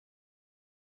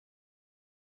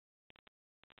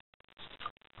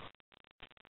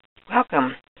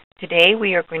Welcome. Today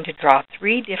we are going to draw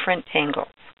 3 different tangles.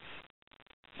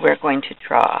 We're going to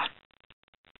draw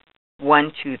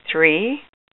 123,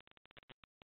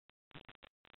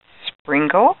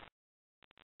 Springkle,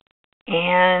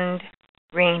 and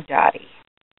RainDotty.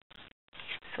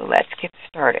 So let's get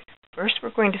started. First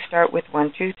we're going to start with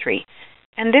 123.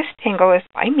 And this tangle is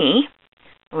by me,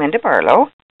 Melinda Barlow.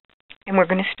 And we're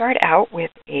going to start out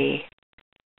with a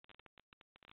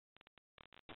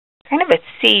kind of a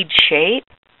seed shape.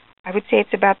 I would say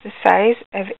it's about the size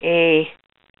of a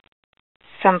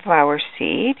sunflower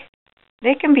seed.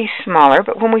 They can be smaller,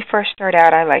 but when we first start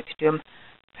out, I like to do them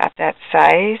about that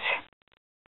size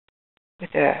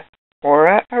with a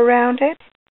aura around it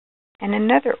and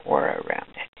another aura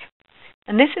around it.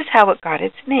 And this is how it got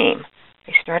its name.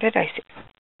 I said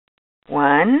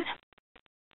 1,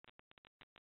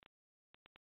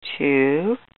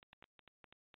 2,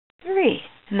 3.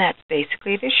 And that's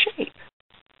basically the shape.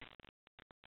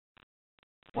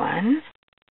 1,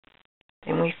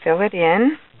 then we fill it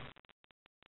in,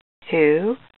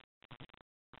 2,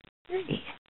 3.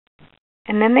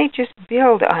 And then they just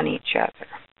build on each other.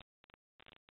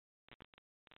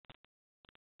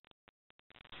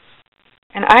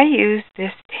 And I use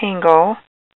this tangle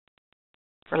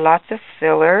for lots of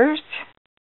fillers.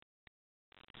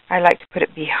 I like to put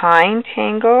it behind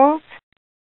tangles.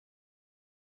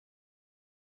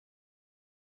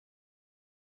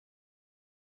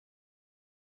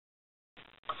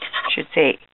 I should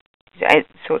say,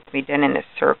 so it can be done in a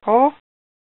circle.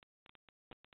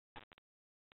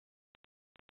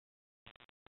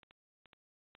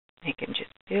 They can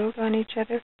just build on each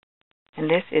other. And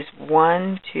this is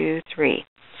 1, 2, 3.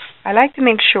 I like to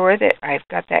make sure that I've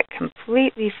got that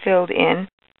completely filled in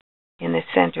the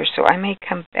center. So I may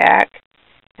come back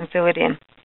and fill it in.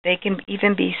 They can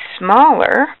even be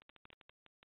smaller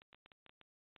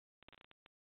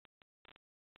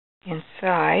in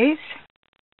size.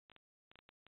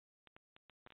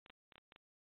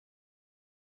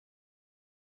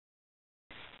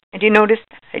 And you notice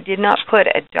I did not put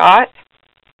a dots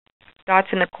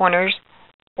in the corners,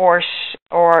 or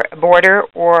a border,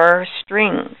 or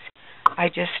strings. I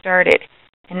just started.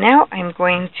 And now I'm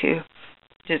going to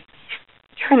just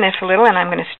turn this a little, and I'm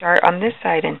going to start on this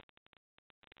side and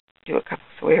do a couple.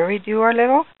 So here we do our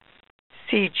little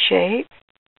seed shape.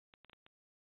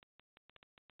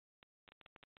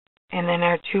 And then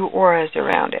our 2 auras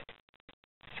around it.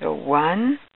 So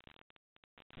 1,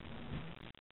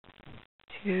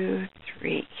 2,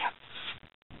 3.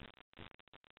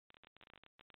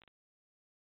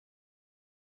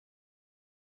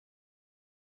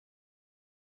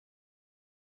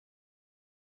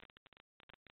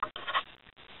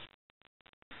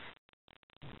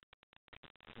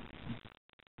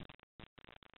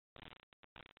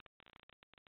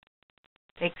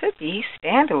 They could be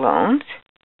standalones,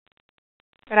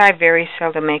 but I very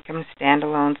seldom make them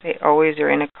standalones. They always are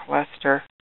in a cluster.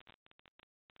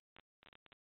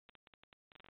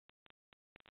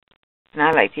 And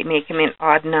I like to make them in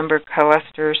odd number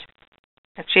clusters.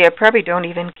 Actually, I probably don't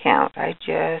even count. I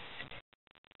just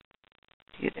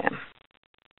do them.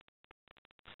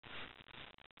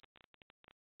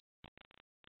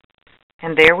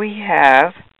 And there we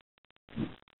have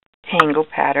tangle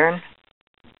pattern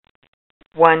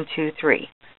 1, 2, 3.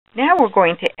 Now we're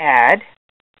going to add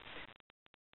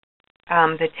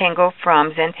the tangle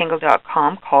from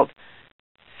zentangle.com called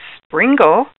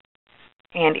Springkle.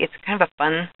 And it's kind of a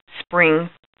fun spring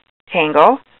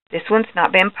tangle. This one's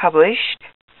not been published.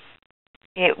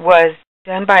 It was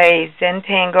done by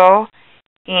Zentangle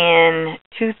in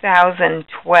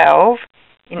 2012,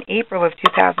 in April of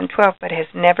 2012, but has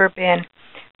never been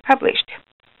published.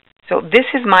 So this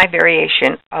is my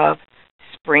variation of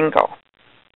Springkle.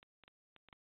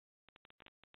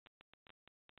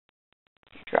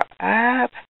 Draw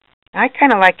up. I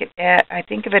kind of like it. I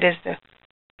think of it as the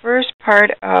first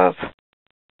part of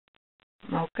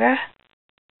Luca,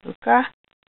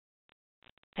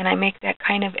 and I make that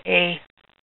kind of a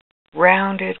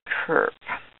rounded curve.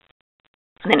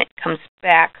 And then it comes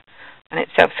back on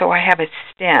itself. So I have a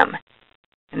stem.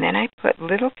 And then I put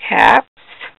little caps.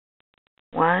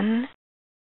 1,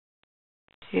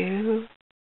 2,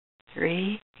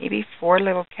 3, maybe 4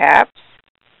 little caps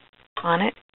on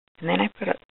it. And then I put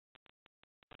a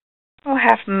little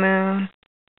half moon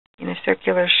in a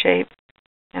circular shape.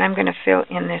 And I'm going to fill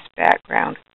in this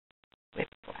background with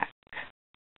black.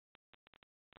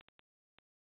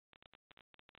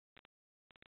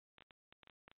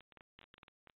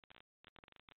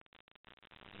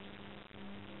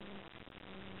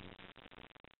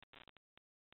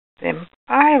 Then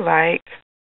I like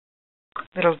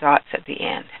little dots at the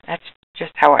end. That's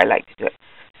just how I like to do it.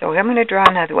 So I'm going to draw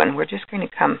another one. We're just going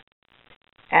to come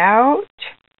out,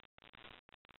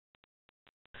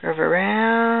 curve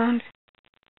around,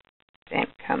 then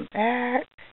come back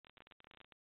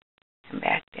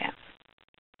down.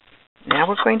 Now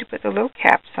we're going to put the little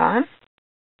caps on.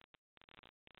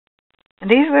 And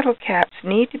these little caps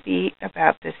need to be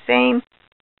about the same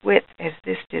width as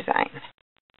this design,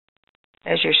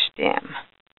 as your stem.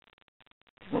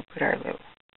 We'll put our little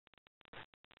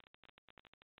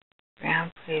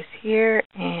round place here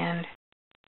and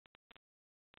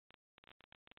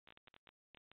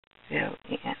fill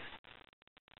in.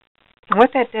 And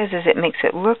what that does is it makes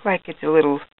it look like it's a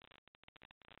little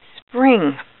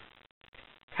spring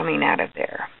coming out of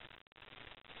there.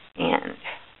 And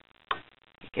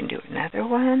you can do another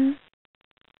one.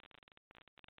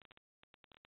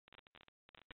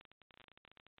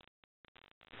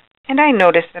 And I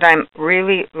notice that I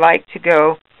really like to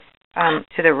go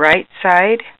to the right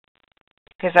side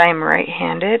because I am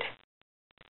right-handed.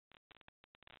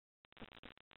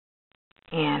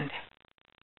 And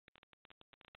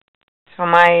so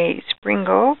my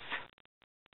sprinkles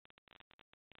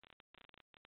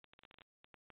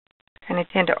kind of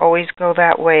tend to always go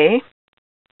that way.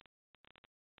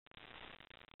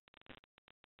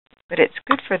 But it's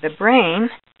good for the brain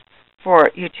for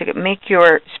you to make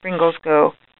your sprinkles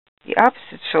go the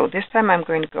opposite. So this time I'm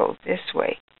going to go this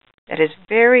way. That is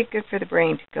very good for the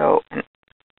brain to go an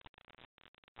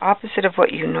opposite of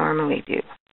what you normally do.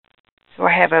 So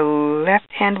I have a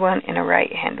left hand one and a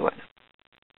right hand one.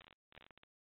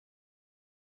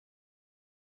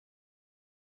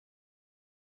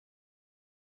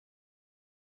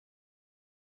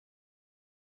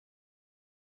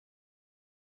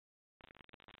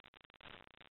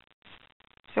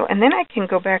 So, and then I can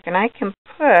go back and I can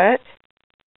put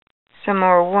some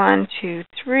more 1, 2,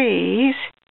 3s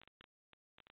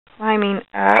climbing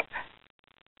up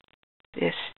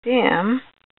this stem.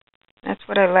 That's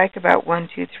what I like about 1,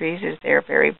 2, 3s is they're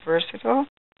very versatile.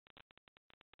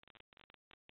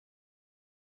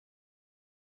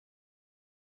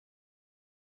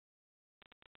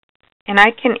 And I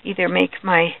can either make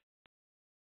my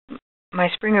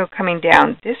sprinkle coming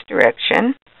down this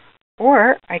direction,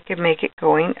 or I could make it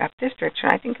going up this direction.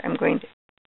 I think I'm going to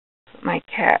put my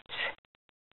caps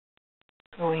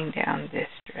going down this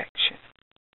direction.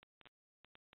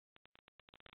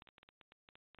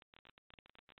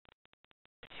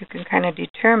 You can kind of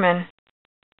determine,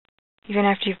 even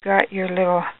after you've got your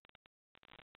little,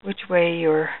 which way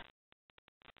your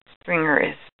springer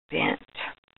is bent.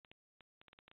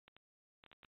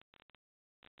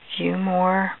 A few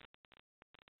more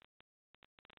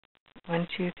 1,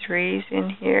 2, 3s in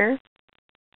here.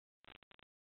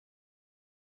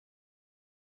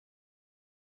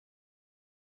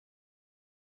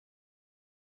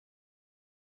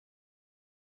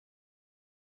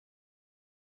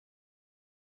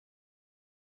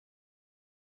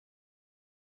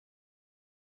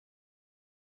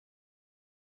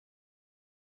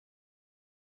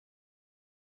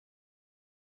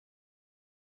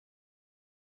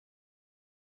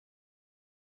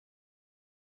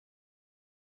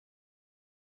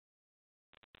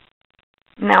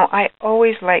 Now, I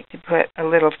always like to put a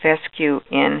little fescue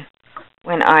in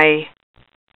when I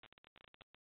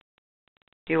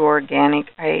do organic.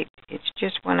 It's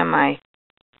just one of my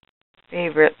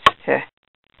favorites to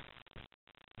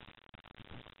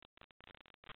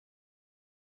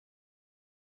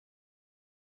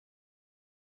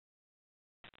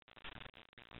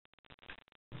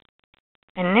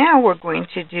And now we're going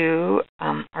to do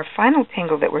our final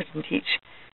tangle that we're going to teach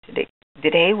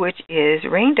today, which is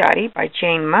RainDotty by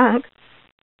Jane Monk.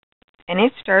 And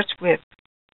it starts with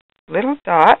little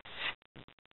dots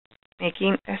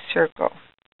making a circle.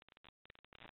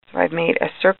 So I've made a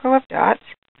circle of dots,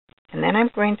 and then I'm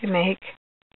going to make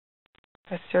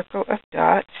a circle of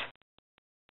dots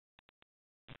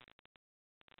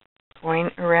going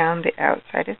around the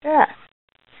outside of that.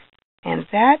 And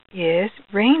that is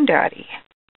RainDotty.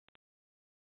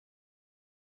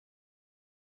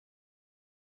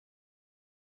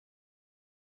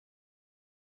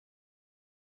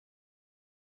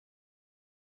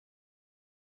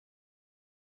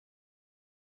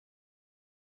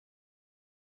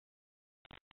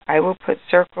 I will put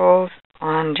circles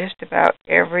on just about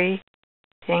every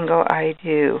tangle I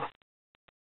do.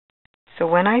 So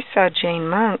when I saw Jane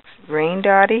Monk's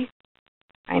RainDotty,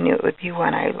 I knew it would be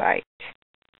one I liked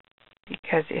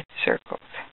because it's circles.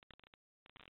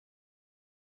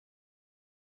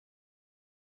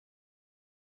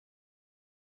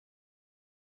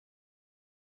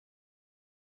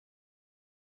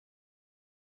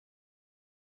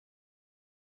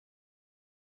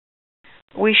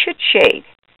 we should shade,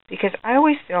 because I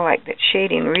always feel like that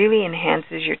shading really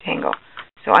enhances your tangle.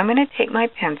 So I'm going to take my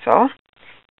pencil,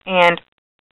 and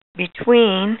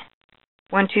between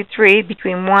 1, 2, 3,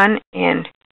 between 1 and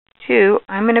 2,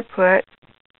 I'm going to put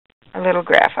a little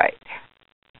graphite.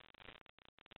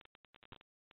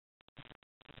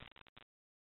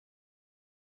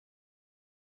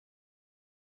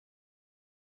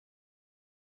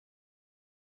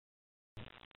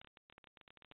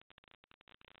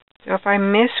 So if I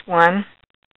miss one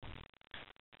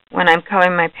when I'm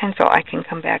coloring my pencil, I can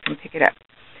come back and pick it up.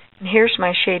 And here's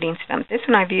my shading stump. This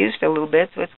one I've used a little bit,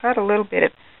 so it's got a little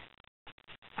bit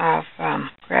of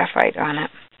graphite on it.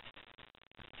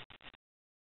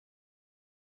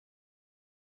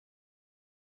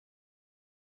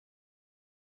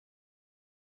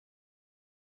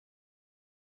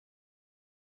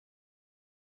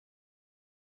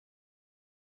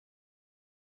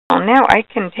 Now I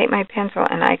can take my pencil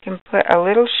and I can put a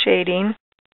little shading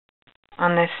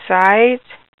on the sides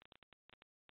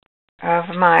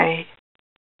of my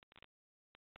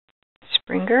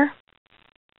Springkle.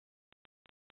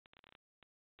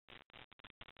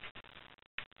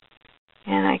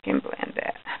 And I can blend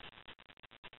that.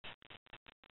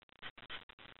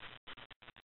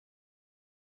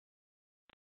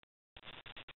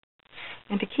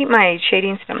 And to keep my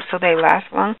shading stumps so they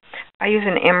last long, I use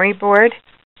an emery board,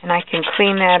 and I can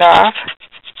clean that off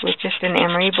with just an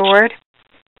emery board.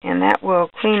 And that will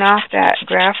clean off that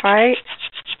graphite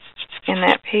in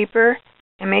that paper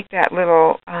and make that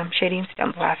little shading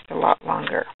stump last a lot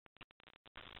longer.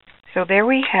 So there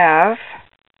we have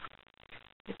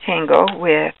the Tangle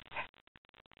with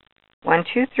 1,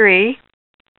 2, 3,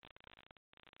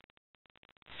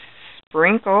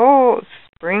 Springkle,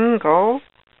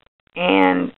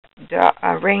 and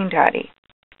RainDotty.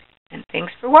 And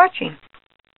thanks for watching.